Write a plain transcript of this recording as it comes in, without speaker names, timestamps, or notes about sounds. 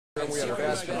I'm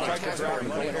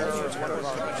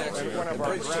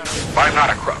not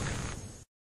a crook.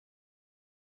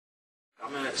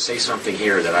 I'm going to say something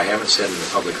here that I haven't said in the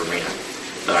public arena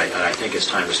that I think it's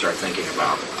time to start thinking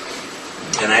about.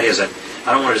 And that is that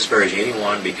I don't want to disparage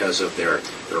anyone because of their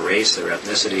race, their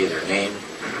ethnicity, their name,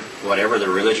 whatever their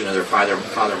religion or their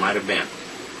father might have been.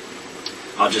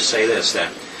 I'll just say this,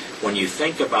 that when you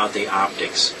think about the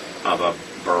optics of a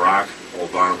Barack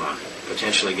Obama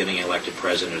potentially getting elected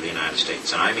president of the United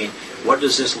States, and I mean, what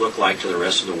does this look like to the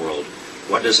rest of the world?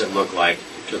 What does it look like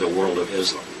to the world of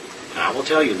Islam? And I will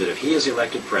tell you that if he is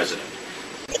elected president,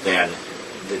 then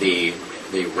the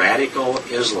radical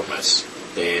Islamists,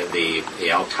 the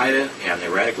al-Qaida and the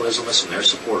radical Islamists and their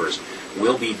supporters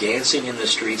will be dancing in the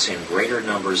streets in greater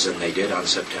numbers than they did on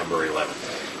September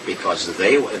 11th. Because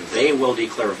they will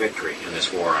declare victory in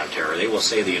this war on terror. They will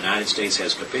say the United States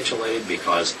has capitulated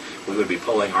because we would be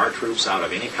pulling our troops out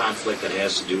of any conflict that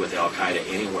has to do with al-Qaida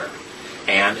anywhere.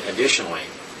 And additionally,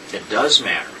 it does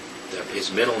matter.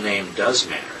 His middle name does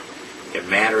matter. It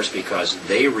matters because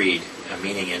they read a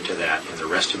meaning into that in the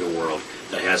rest of the world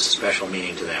that has a special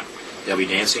meaning to them. They'll be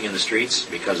dancing in the streets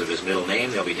because of his middle name.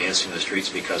 They'll be dancing in the streets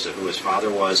because of who his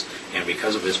father was and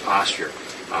because of his posture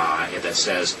that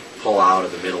says, pull out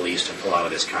of the Middle East and pull out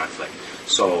of this conflict.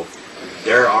 So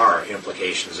there are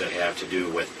implications that have to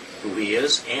do with who he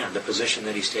is and the position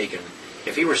that he's taken.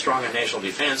 If he were strong on national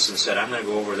defense and said, I'm going to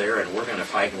go over there and we're going to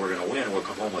fight and we're going to win and we'll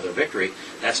come home with a victory,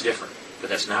 that's different. But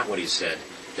that's not what he said.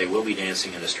 They will be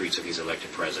dancing in the streets if he's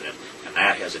elected president, and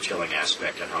that has a chilling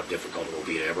aspect on how difficult it will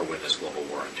be to ever win this global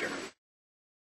war on terror.